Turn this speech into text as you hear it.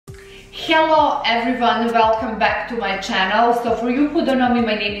Hello everyone, welcome back to my channel. So for you who don't know me,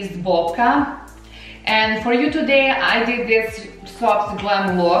 my name is Boka, and for you today I did this soft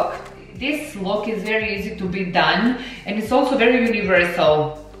glam look. This look is very easy to be done and it's also very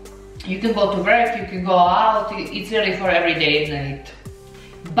universal. You can go to work, you can go out, it's really for everyday night.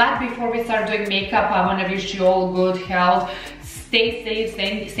 But before we start doing makeup, I want to wish you all good health. Stay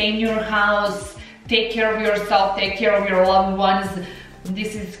safe, stay in your house, take care of yourself, take care of your loved ones.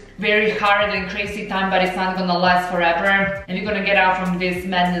 This is very hard and crazy time, but it's not gonna last forever, and you're gonna get out from this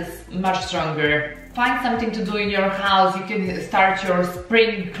madness much stronger. Find something to do in your house. You can start your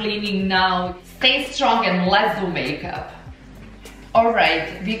spring cleaning now. Stay strong and let's do makeup.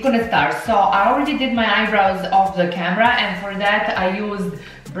 Alright, we're gonna start. So I already did my eyebrows off the camera, and for that I used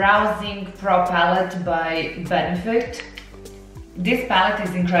Brow Zing Pro Palette by Benefit. This palette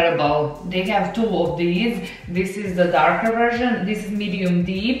is incredible. They have two of these. This is the darker version, this is medium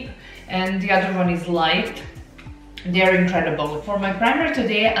deep, and the other one is light. They're incredible. For my primer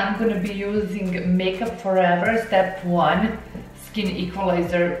today, I'm gonna be using Makeup Forever Step 1 Skin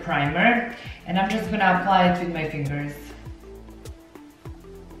Equalizer Primer, and I'm just gonna apply it with my fingers.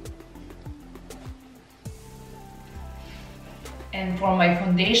 And for my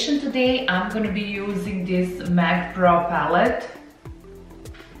foundation today, I'm gonna be using this MAC Pro palette.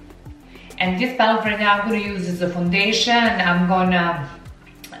 And this palette right now I'm gonna use as a foundation. I'm gonna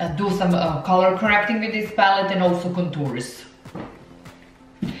do some color correcting with this palette and also contours.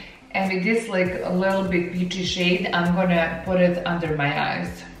 And with this like a little bit peachy shade, I'm gonna put it under my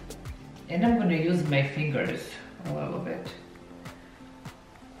eyes. And I'm gonna use my fingers a little bit.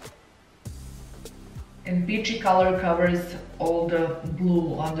 And peachy color covers all the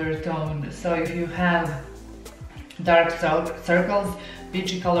blue undertone. So if you have dark circles,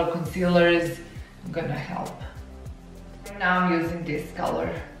 peachy color concealers gonna help. Right now I'm using this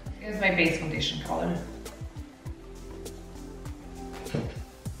color. Here's my base foundation color.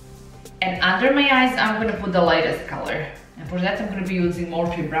 And under my eyes I'm gonna put the lightest color. And for that I'm gonna be using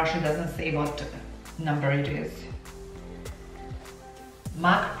Morphe brush. It doesn't say what number it is.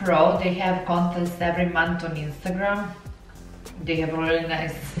 MAC Pro, they have contests every month on Instagram. They have really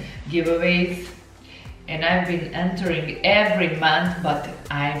nice giveaways. And I've been entering every month, but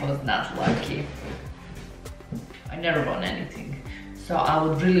I was not lucky. I never won anything. So I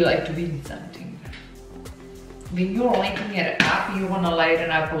would really like to win something. When you're lighting it up, you want to lighten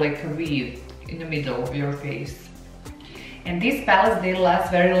up like a V in the middle of your face. And these palettes, they last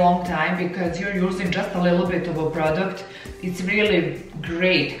very long time because you're using just a little bit of a product. It's really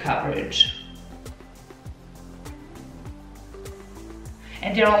great coverage.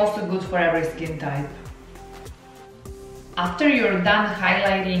 And they're also good for every skin type. After you're done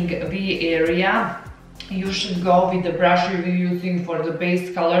highlighting the area, you should go with the brush you're using for the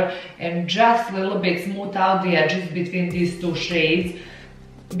base color and just a little bit smooth out the edges between these two shades,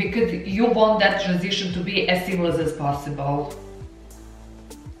 because you want that transition to be as seamless as possible.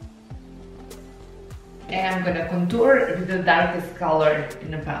 And I'm gonna contour with the darkest color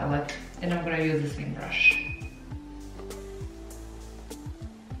in the palette, and I'm gonna use the same brush.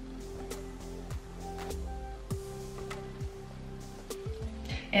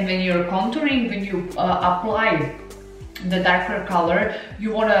 And when you're contouring, when you apply the darker color,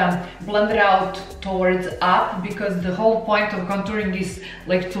 you want to blend it out towards up, because the whole point of contouring is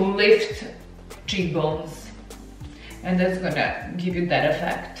like to lift cheekbones, and that's gonna give you that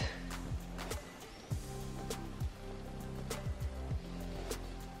effect.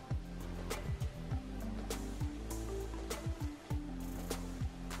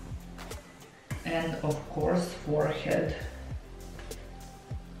 And of course, forehead.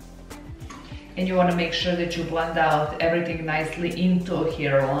 And you want to make sure that you blend out everything nicely into a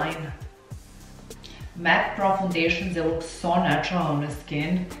hairline. MAC Pro foundations, they look so natural on the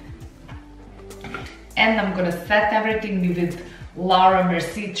skin. And I'm gonna set everything with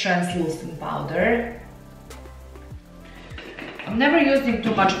Mercier translucent powder. I'm never using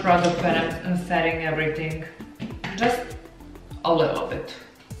too much product when I'm setting everything, just a little bit.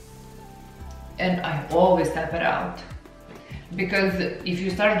 And I always tap it out, because if you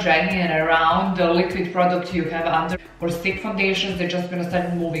start dragging it around, the liquid product you have under or stick foundations, they're just gonna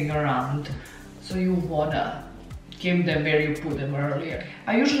start moving around. So you wanna keep them where you put them earlier.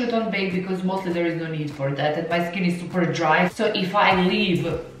 I usually don't bake because mostly there is no need for that, and my skin is super dry. So if I leave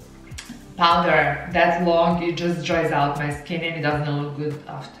powder that long, it just dries out my skin and it doesn't look good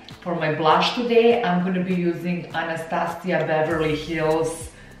after. For my blush today, I'm gonna be using Anastasia Beverly Hills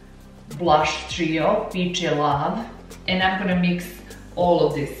Blush Trio Peachy Love. And I'm gonna mix all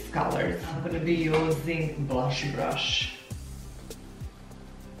of these colors. I'm gonna be using blush brush.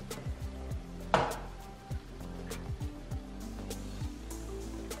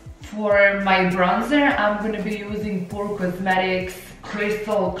 For my bronzer, I'm gonna be using Pure Cosmetics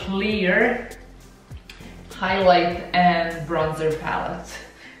Crystal Clear Highlight and Bronzer Palette.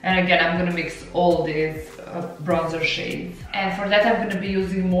 And again, I'm gonna mix all these bronzer shades. And for that, I'm gonna be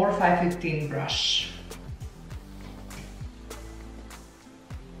using Morphe 515 brush.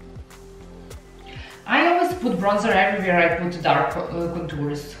 I always put bronzer everywhere I put dark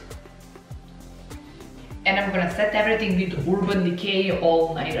contours. And I'm gonna set everything with Urban Decay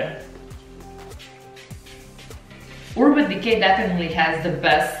All Nighter. Urban Decay definitely has the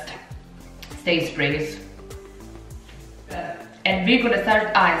best stay sprays. And we're gonna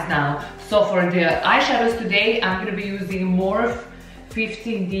start eyes now. So for the eyeshadows today, I'm gonna be using Morphe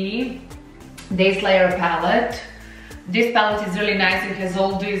 15D Day Slayer palette. This palette is really nice. It has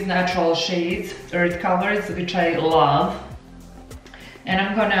all these natural shades, earth colors, which I love. And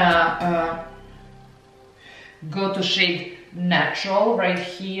I'm gonna go to shade Natural right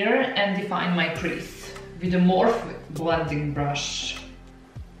here and define my crease with a Morphe blending brush.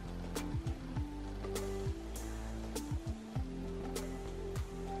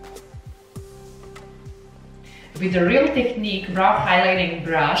 With a Real Technique brow highlighting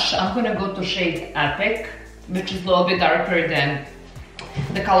brush, I'm gonna go to shade Epic, which is a little bit darker than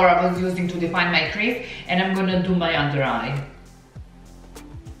the color I was using to define my crease, and I'm gonna do my under eye.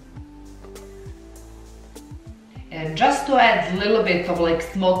 And just to add a little bit of like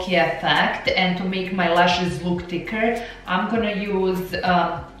smoky effect and to make my lashes look thicker, I'm gonna use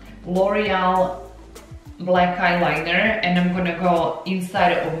L'Oreal black eyeliner, and I'm gonna go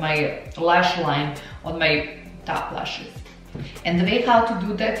inside of my lash line on my top lashes. And the way how to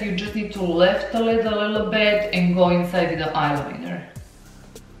do that, you just need to lift the lid a little bit and go inside with the eyeliner.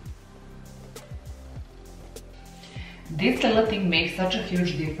 This little thing makes such a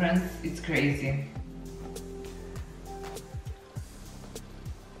huge difference, it's crazy.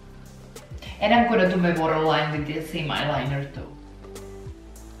 And I'm gonna do my waterline with the same eyeliner too.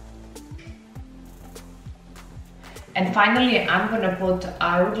 And finally, I'm gonna put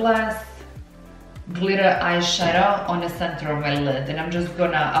Hourglass glitter eyeshadow on the center of my lid, and I'm just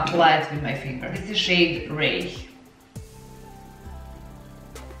gonna apply it with my finger. This is shade Ray.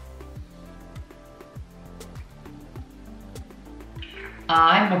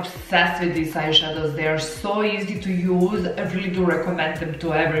 I'm obsessed with these eyeshadows. They are so easy to use. I really do recommend them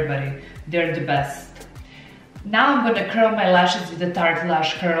to everybody. They're the best. Now I'm gonna curl my lashes with the Tarte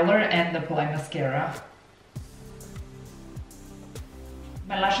lash curler and apply mascara.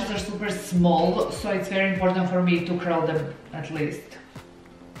 My lashes are super small, so it's very important for me to curl them at least.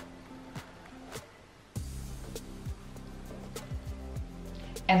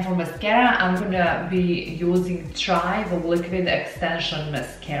 And for mascara, I'm gonna be using Tarte the Liquid Extension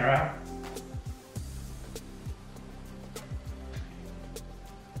Mascara.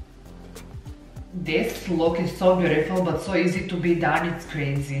 This look is so beautiful, but so easy to be done, it's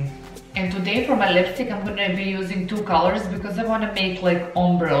crazy. And today for my lipstick, I'm gonna be using two colors because I wanna make like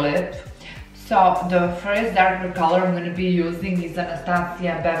ombre lip. So the first darker color I'm gonna be using is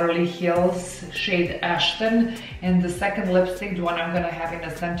Anastasia Beverly Hills shade Ashton. And the second lipstick, the one I'm gonna have in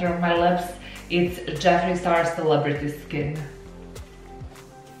the center of my lips, it's Jeffree Star Celebrity Skin.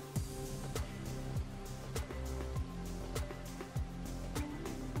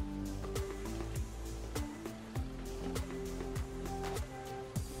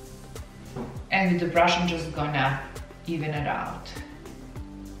 And with the brush, I'm just gonna even it out.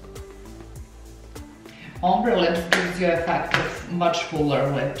 Ombre lips gives you a effect of much fuller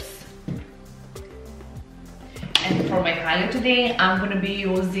lips. And for my highlight today, I'm gonna be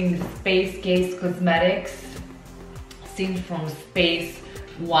using Space Case Cosmetics Scent from Space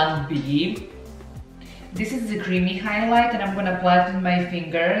 1B. This is the creamy highlight, and I'm gonna apply it with my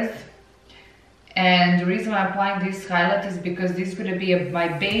fingers. And the reason I'm applying this highlight is because this is going to be my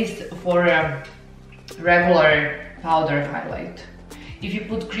base for a regular powder highlight. If you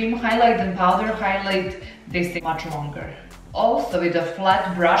put cream highlight and powder highlight, they stay much longer. Also, with a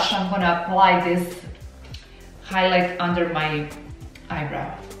flat brush, I'm going to apply this highlight under my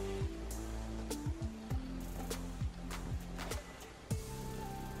eyebrow.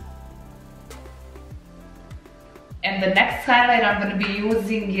 And the next highlight I'm going to be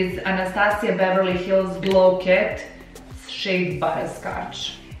using is Anastasia Beverly Hills Glow Kit, shade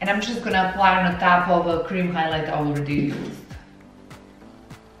Butterscotch. And I'm just going to apply on the top of a cream highlight I already used.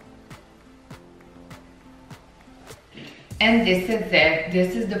 And this is it.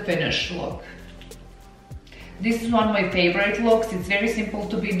 This is the finished look. This is one of my favorite looks. It's very simple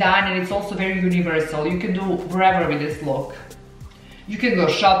to be done, and it's also very universal. You can do wherever with this look. You can go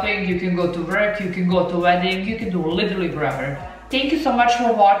shopping, you can go to work, you can go to wedding, you can do literally wherever. Thank you so much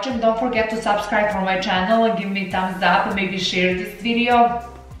for watching. Don't forget to subscribe for my channel and give me a thumbs up and maybe share this video.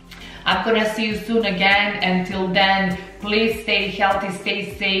 I'm gonna see you soon again. Until then, please stay healthy,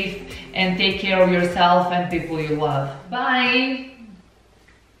 stay safe, and take care of yourself and people you love. Bye!